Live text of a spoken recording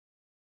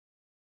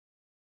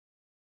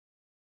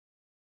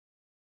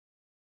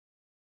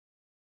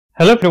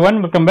Hello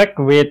everyone, welcome back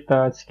with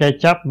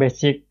Sketchup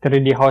basic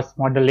 3D house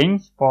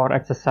modeling for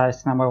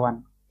exercise number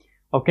 1.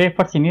 Okay,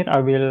 first in here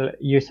I will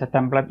use a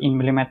template in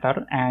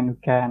millimeter and you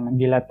can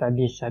delete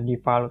this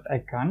default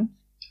icon.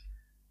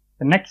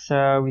 The next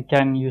we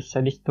can use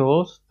these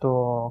tools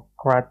to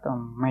create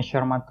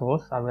measurement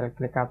tools. I will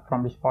click up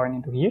from this point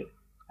into here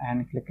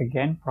and click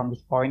again from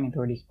this point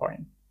into this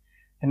point.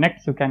 The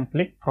next you can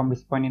click from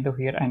this point into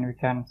here and we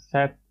can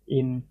set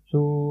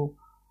into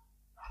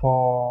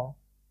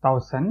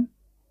 4000.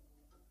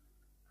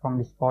 From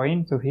this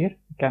point to here,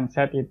 you can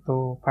set it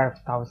to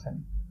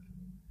 5000.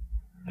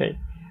 Okay,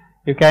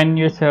 you can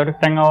use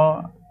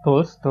rectangle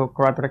tools to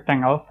create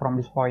rectangle from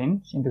this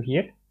point into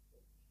here.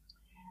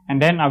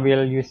 And then I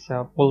will use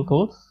pull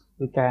tools.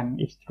 We can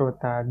extrude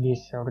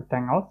these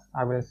rectangles.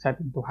 I will set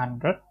it to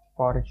 100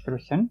 for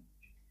extrusion.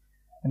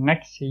 The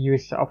next,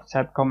 use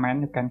offset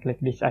command. You can click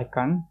this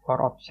icon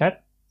for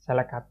offset.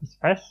 Select this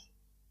face.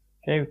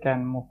 Okay, we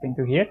can move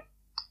into here,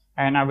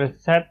 and I will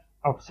set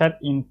offset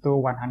into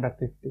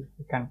 150.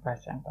 You can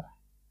press enter.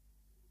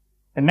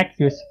 The next,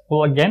 use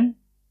pull again.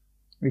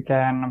 We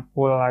can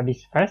pull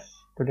this face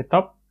to the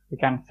top. We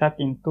can set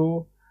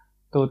into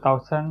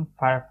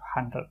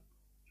 2500.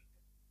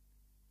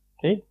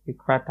 Okay, we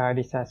create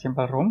this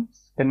simple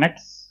rooms. The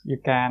next, you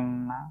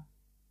can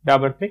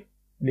double click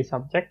this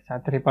object,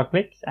 triple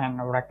click, and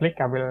right click.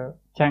 I will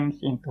change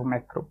into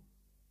make group.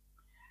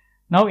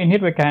 Now in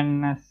here we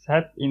can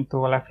set into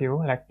left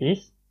view like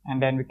this,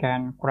 and then we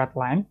can create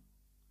line.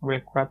 We'll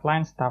create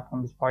line start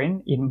from this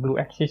point in blue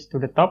axis to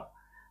the top.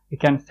 We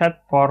can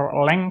set for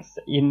length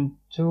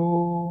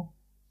into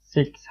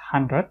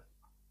 600,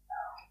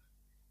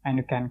 and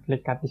you can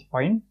click at this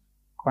point,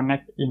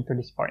 connect into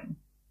this point.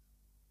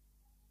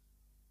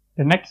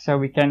 The next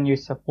we can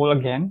use a pull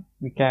again.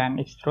 We can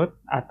extrude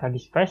at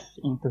this face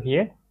into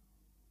here.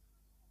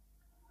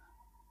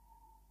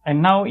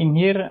 And now in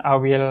here I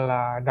will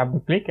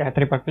double click,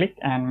 triple click,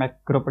 and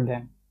make group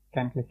again.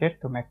 You can click here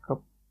to make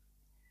group.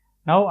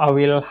 Now I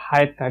will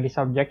hide this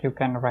object. You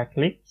can right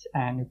click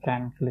and you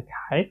can click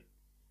hide.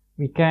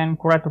 We can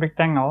create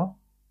rectangle.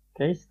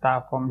 Okay,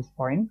 start from this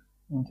point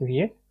into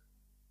here.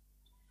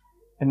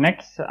 The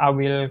next I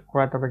will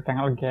create a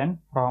rectangle again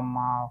from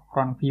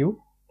front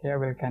view. Okay,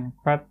 we can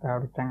create a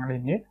rectangle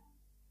in here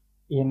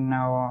in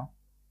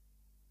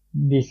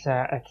this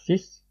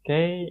axis.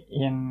 Okay,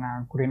 in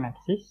green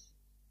axis.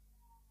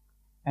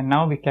 And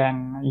now we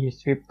can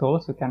use sweep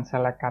tools. We can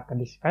select at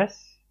this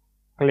face,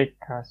 click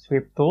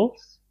sweep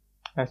tools.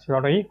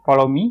 Sorry,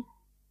 follow me,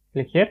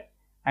 click here,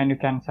 and you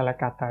can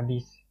select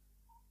this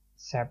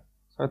shape.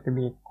 So to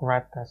be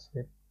create a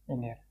sweep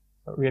in here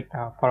with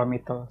follow me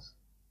tools.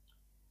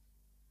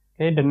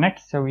 Okay, the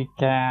next we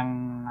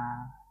can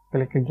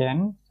click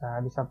again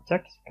this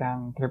object. You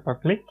can triple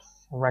click,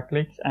 right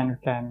click, and you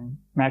can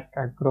make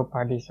a group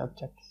of these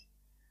objects.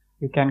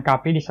 You can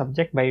copy this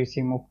object by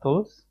using move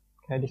tools.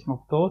 Okay, this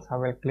move tools, I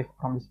will click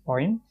from this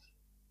point.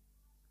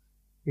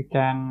 You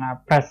can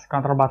press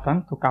Ctrl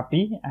button to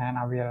copy, and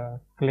I will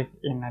click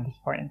in this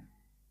point.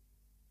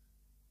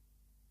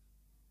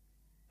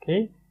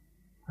 Okay,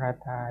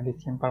 create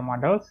these simple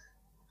models.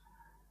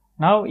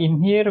 Now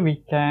in here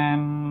we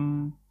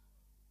can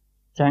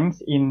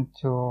change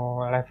into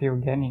left view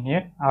again. In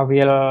here I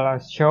will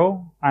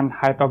show and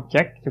hide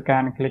object. You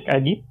can click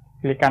edit,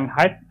 click and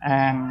hide,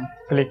 and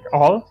click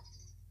all.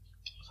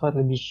 So it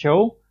will be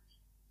show.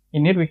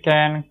 In here we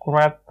can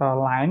create a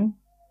line.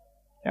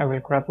 I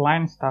will create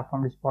line start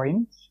from this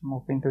point,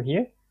 move into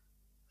here.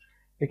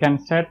 You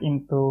can set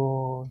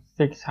into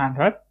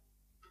 600.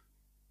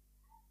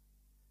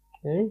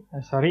 Okay,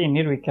 sorry, in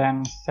here we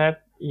can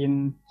set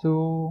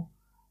into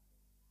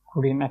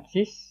green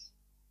axis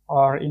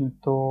or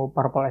into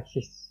purple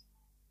axis.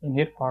 In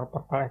here for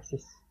purple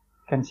axis,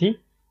 you can see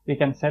we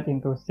can set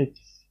into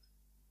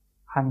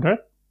 600.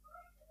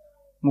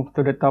 Move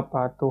to the top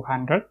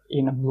 200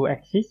 in a blue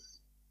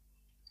axis.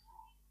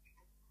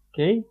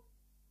 Okay.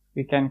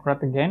 We can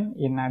create again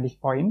in this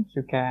point.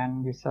 You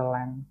can use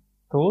line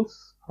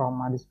tools from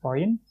this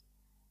point.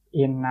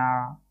 In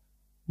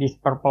this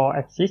purple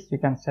axis, you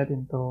can set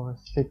into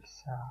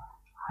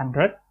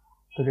 600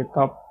 to the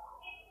top.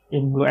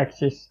 In blue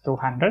axis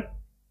 200,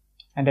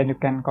 and then you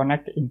can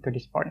connect into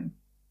this point.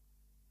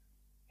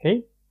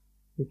 Okay,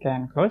 you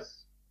can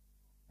close.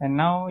 And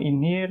now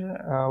in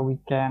here we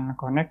can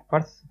connect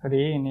first.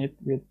 We need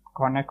with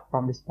connect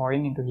from this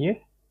point into here,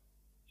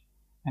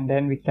 and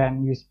then we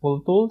can use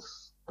pull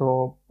tools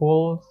to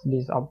pull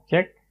this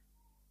object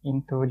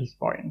into this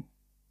point.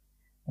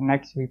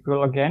 Next we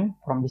pull again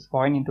from this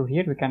point into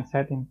here. We can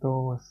set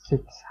into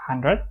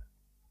 600,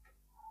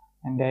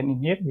 and then in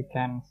here we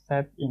can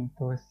set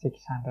into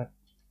 600.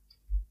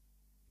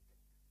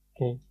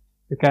 Okay,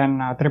 you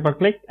can triple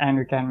click and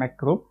we can make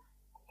group.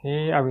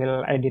 Okay, I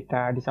will edit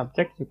this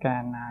object. You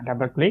can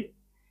double click,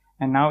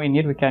 and now in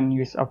here we can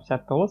use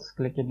offset tools.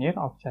 Click in here,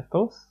 offset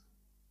tools.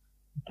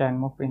 You can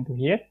move into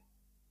here.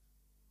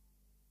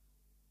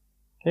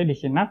 Okay, this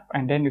is enough,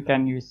 and then you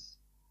can use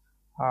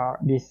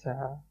this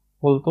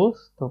pull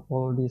tools to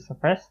pull this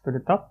face to the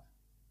top.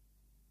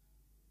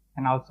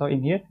 and also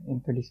in here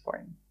into this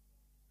point.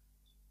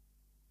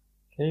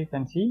 Okay, you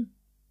can see.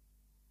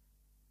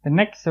 The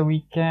next,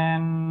 we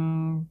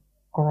can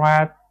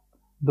create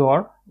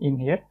door in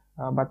here,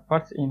 but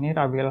first in here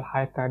I will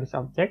hide this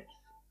object.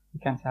 You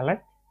can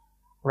select,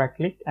 right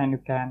click, and you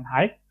can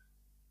hide.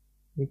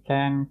 We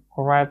can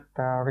create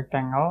a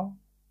rectangle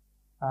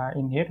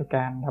in here. You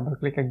can double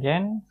click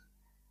again,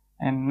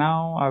 and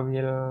now I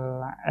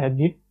will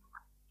edit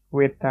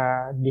with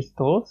these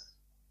tools.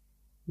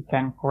 You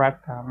can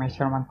create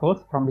measurement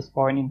tools from this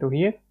point into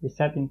here. We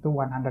set into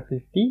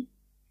 150,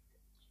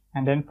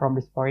 and then from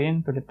this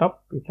point to the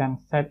top we can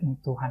set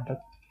into 100.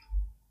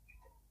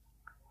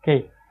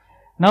 Okay,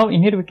 now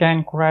in here we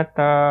can create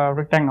a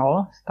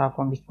rectangle. Start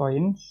from this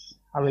point.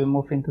 I will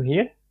move into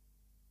here,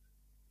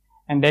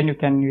 and then you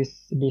can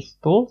use these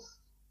tools.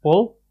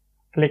 Pull,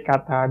 click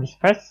at this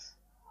face,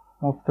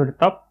 move to the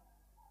top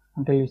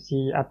until you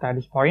see at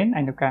this point,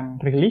 and you can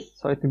release,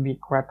 so it will be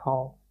create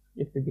hole.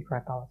 It will be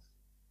create holes.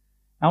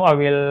 Now I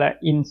will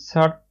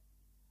insert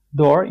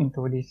door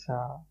into these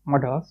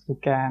models. You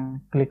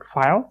can click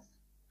files.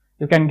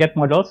 You can get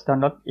models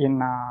download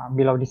in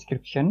below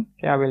description.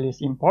 Okay, I will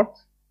use import,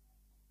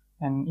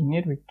 and in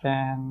here we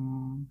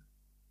can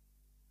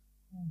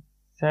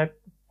set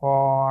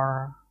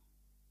for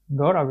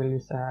door. I will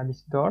use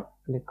this door.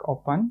 Click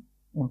open,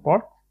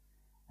 import,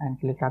 and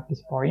click at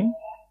this point.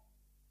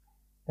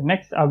 The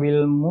next I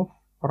will move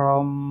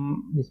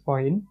from this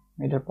point,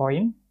 middle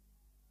point.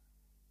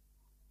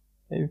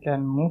 You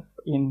can move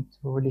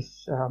into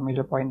this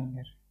middle point in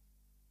here.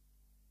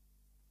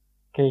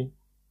 Okay,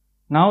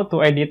 now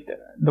to edit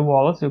the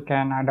walls, you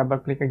can double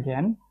click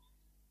again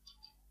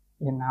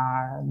in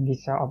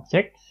this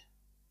object.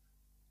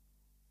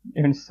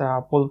 Use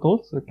pull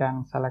tools. You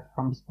can select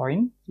from this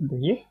point into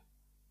here,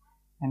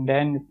 and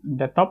then in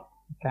the top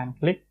you can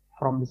click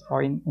from this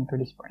point into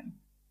this point.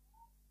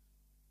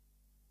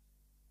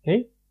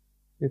 Okay,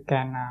 you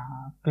can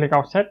click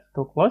offset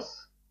to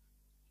close.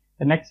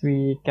 The next,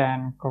 we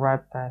can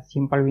create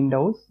simple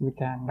windows. We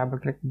can double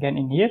click again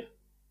in here,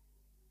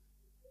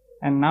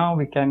 and now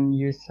we can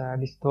use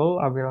this tool.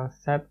 I will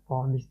set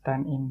for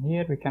distance in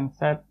here. We can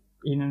set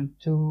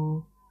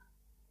into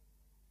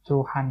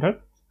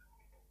 200.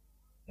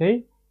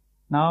 Okay,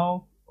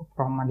 now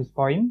from this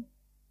point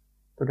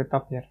to the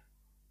top here.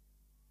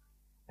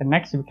 The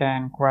next, we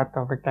can create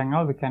a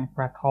rectangle. We can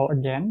create hole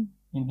again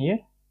in here,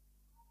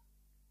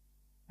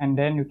 and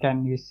then you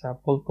can use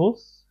pull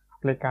tools.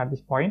 Click at this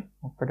point,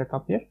 move to the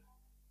top here.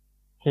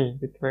 Okay,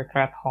 it will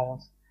create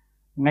holes.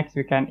 Next,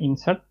 we can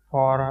insert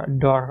for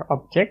door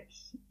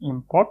objects,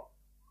 import,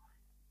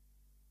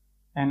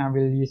 and I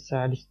will use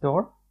this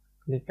door.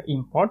 Click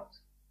import,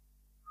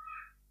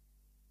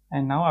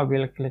 and now I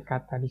will click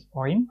at this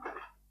point.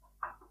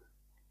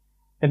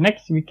 The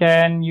next, we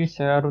can use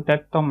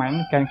rotate domain.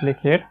 You can click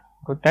here,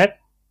 rotate.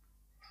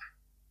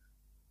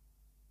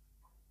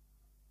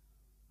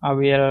 I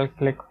will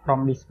click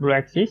from this blue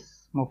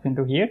axis, move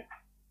into here.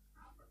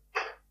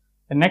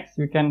 The next,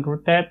 we can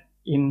rotate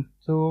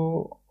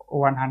into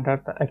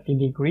 180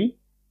 degree,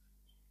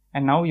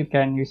 and now you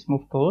can use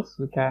move tools.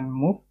 We can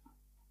move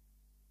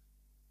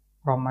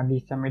from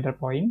this middle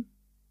point.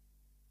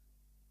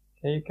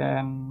 Okay, you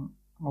can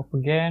move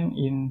again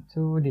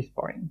into this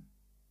point.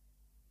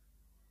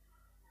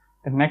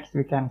 The next,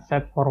 we can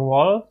set for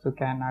walls. You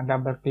can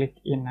double click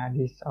in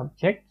these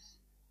objects.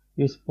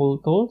 Use pull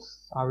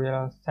tools. I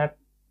will set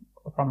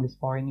from this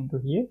point into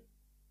here.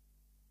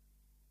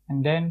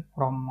 And then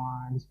from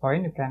this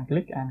point, you can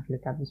click and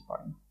click at this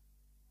point.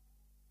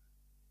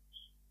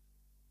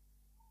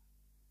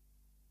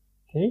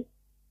 Okay,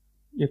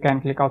 you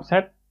can click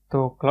offset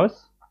to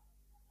close.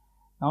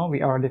 Now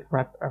we already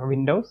create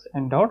windows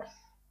and doors,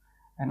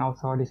 and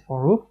also this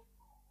for roof.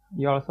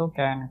 You also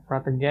can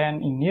create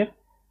again in here.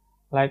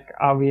 Like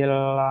I will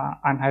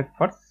unhide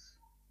first.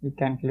 You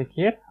can click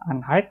here,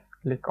 unhide,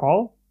 click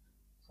all,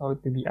 so it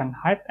will be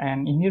unhide.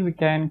 And in here we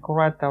can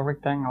create a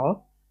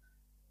rectangle.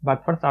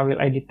 But first I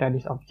will edit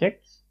these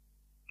objects.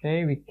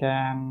 Okay, we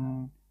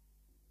can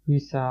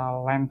use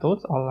line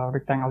tools or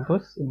rectangle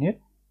tools in here.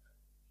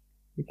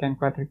 We can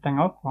create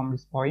rectangle from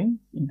this point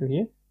into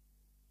here.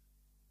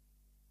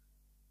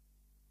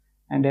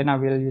 And then I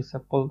will use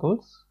pull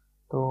tools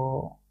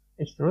to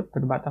extrude to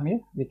the bottom here.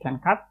 We can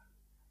cut,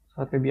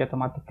 so it will be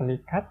automatically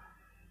cut.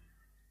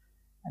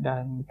 And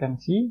then you can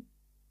see.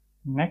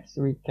 Next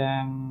we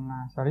can,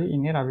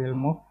 in here I will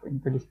move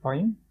into this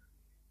point.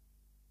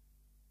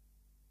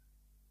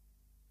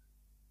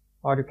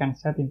 Or you can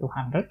set into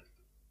 100.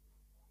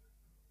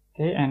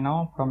 Okay, and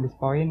now from this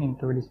point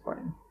into this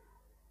point.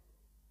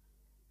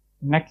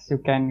 Next, you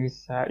can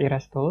use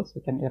erase tools.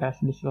 You can erase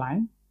this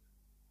line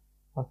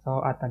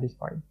also at this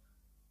point.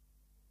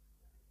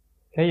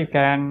 Okay, you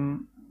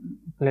can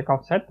click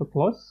offset to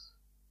close.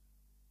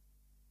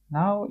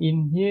 Now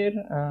in here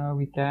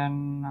we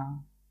can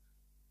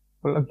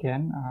pull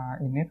again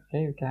in it.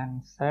 Okay, you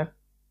can set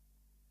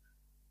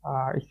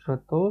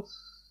extrude tools.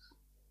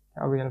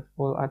 I will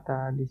pull at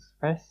this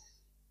face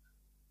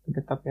to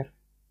the top here.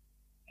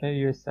 Okay,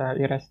 use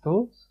erase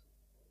tools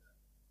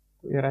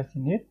to erase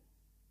in here.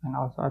 and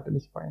also at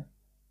this point.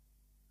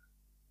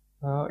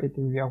 So it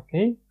will be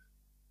okay.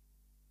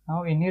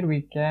 Now in here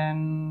we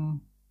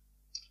can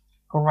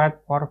create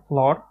for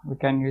floor. We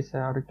can use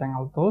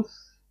rectangle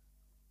tools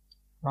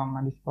from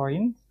this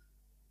point.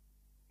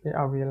 Okay,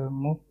 I will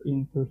move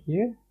into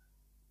here.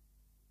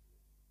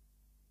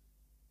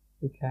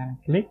 We can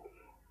click,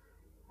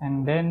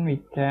 and then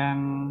we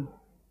can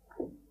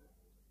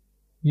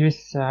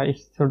use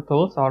extrude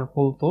tools or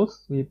pull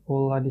tools. We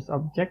pull these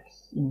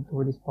objects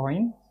into this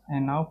point,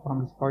 and now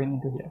from this point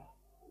into here.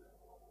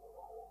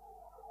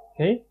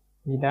 Okay,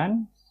 we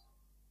done.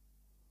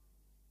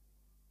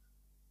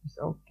 It's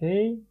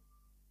okay.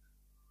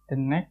 The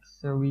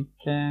next we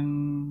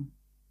can,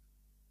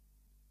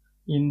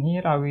 in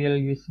here I will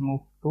use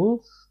move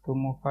tools to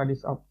move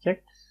these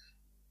objects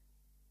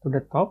to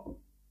the top.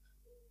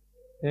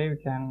 Okay, we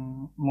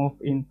can move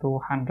into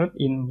 100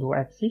 in blue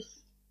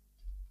axis.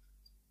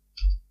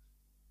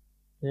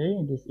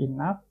 Okay, this is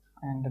enough.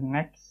 And the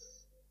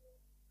next,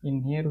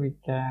 in here we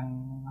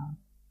can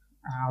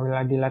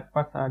will delete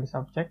first these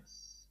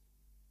objects.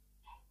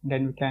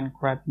 Then we can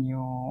create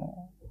new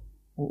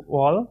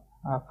wall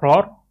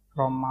floor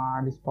from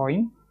this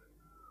point.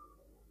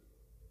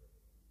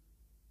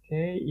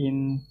 Okay,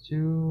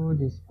 into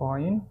this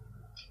point.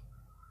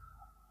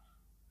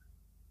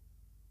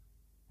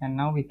 And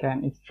now we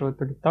can extrude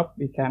to the top.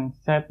 We can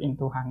set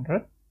into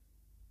 100.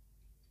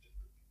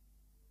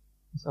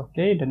 It's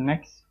okay. The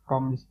next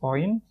from this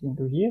point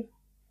into here,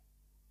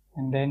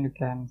 and then you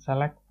can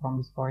select from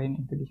this point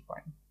into this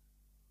point.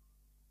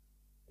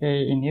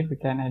 Okay, in here we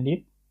can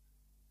edit.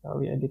 So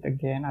we edit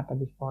again at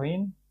this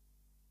point.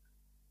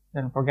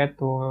 Don't forget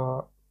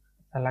to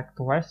select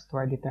twice to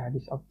edit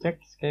these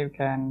objects. Okay, we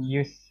can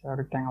use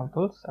rectangle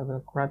tools. I will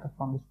create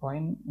from this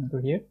point into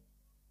here,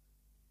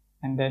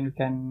 and then you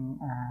can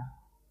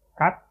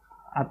cut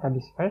at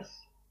this face.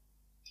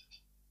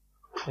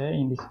 Okay,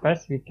 in this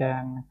face we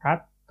can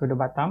cut to the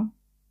bottom,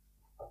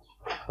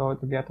 so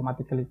to be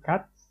automatically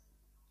cut.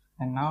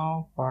 And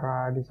now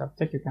for this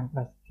object you can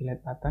press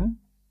delete button.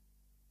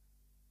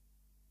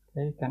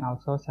 Okay, you can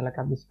also select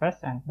up this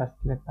face and press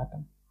delete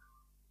button.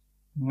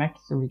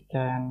 Next we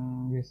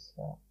can use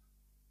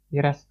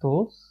erase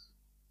tools.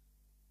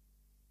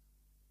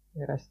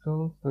 Erase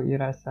tools to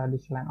erase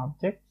this line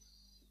objects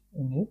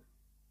in it.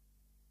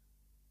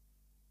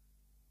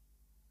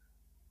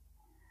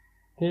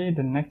 Okay,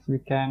 the next we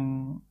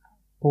can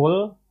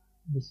pull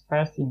this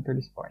face into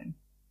this point.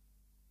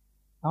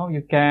 Now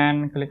you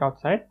can click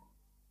outside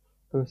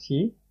to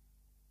see.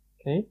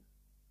 Okay,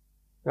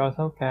 you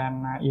also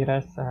can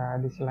erase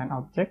this line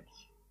objects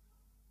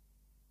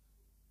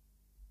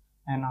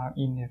and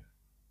in here.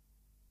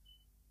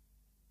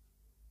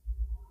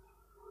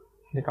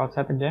 Click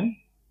outside again.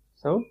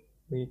 So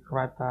we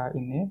create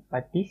in here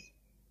like this.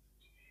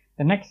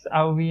 The next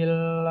I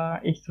will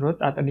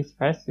extrude at this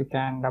face. You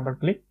can double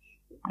click,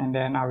 and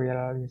then I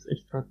will use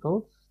extrude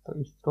tools to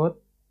extrude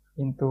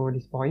into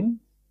this point.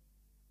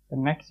 The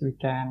next we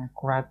can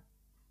create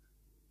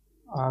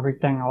a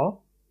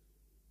rectangle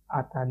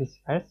at this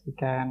face. We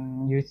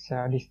can use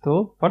this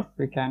tool. First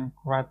we can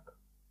create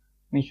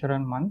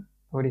measurement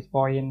to this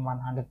point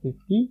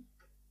 150,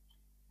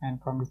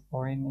 and from this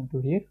point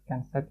into here we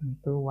can set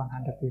into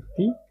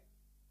 150.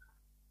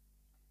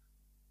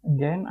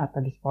 Again at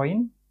this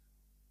point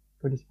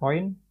to this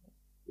point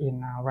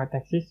in right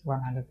axis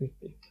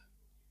 150.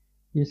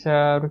 Use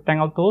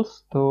rectangle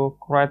tools to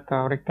create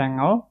a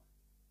rectangle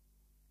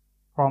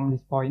from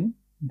this point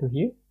into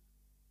here.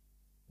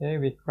 Okay,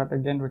 we create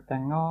again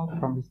rectangle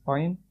from this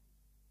point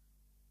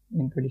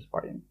into this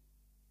point.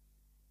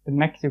 The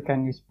next you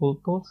can use pull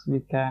tools. We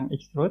can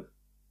extrude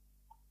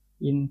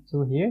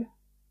into here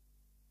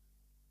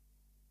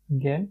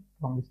again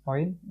from this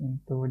point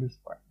into this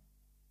point.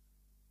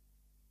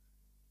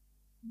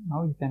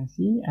 Now you can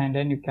see, and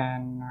then you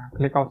can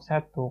click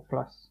outside to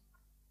close.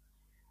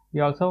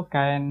 You also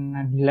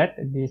can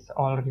delete this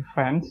all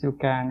reference. You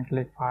can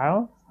click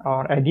file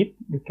or edit.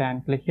 You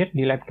can click here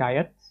delete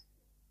guides,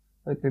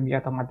 so it will be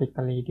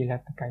automatically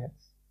delete the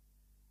guides.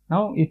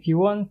 Now if you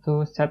want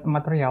to set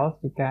materials,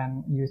 you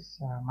can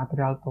use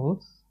material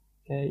tools.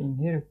 Okay, in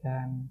here you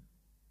can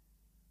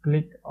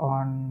click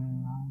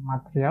on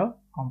material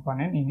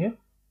component in here.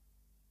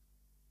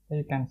 So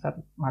you can set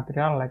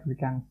material, like we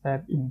can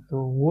set into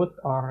wood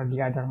or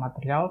the other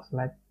materials,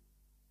 like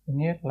in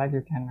here, like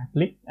you can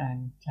click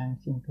and change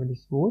into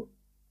this wood.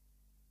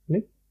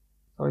 Click,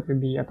 so it will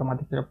be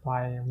automatically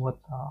apply wood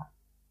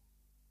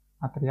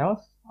materials.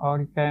 Or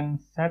you can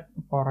set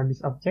for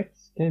these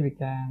objects. Okay, we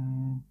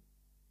can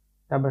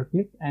double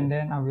click, and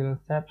then I will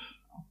set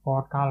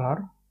for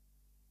color.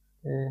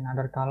 Okay,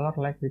 another color,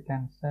 like we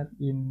can set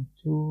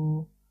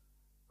into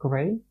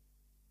gray.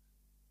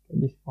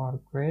 This for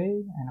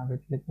gray, and I will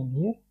click in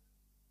here,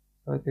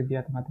 so it will be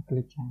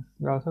automatically changed.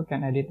 We also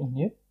can edit in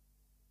here.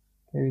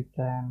 Okay, we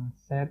can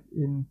set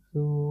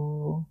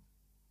into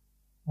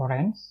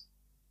orange.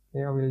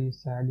 Okay, I will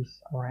use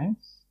this orange.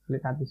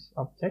 Click at this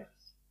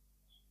objects.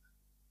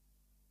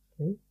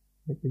 Okay,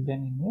 click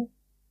again in here.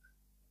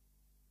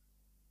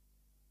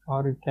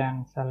 or you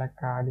can select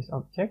these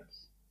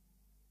objects.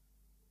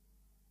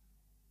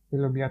 It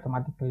will be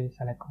automatically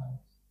select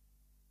all.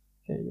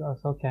 Okay, you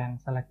also can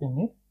select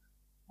image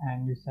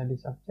and use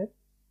this object.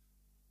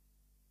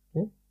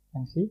 Okay, you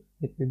can see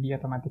it will be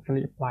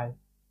automatically applied.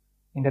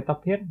 In the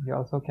top here, you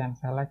also can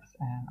select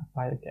and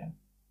apply again.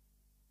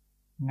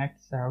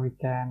 Next, we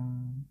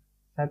can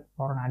set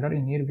for another.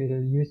 In here, we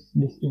will use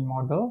this in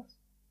model.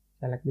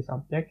 Select these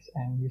objects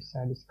and use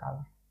this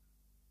color.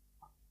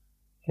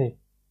 Okay.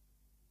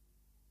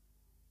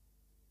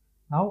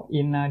 Now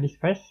in this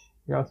face,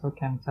 you also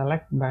can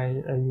select by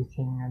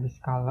using this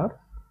color,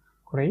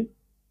 gray,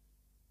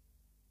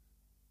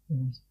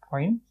 in this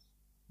point,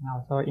 and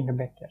also in the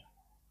back here.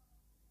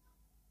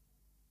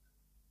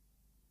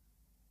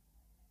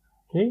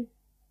 Okay.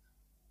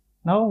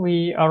 Now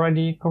we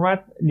already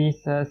create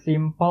this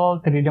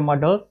simple 3D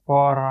models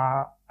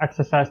for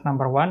exercise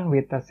number 1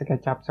 with the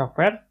Sketchup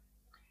software.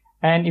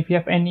 And if you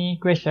have any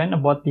question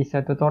about this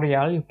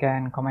tutorial, you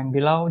can comment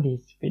below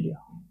this video.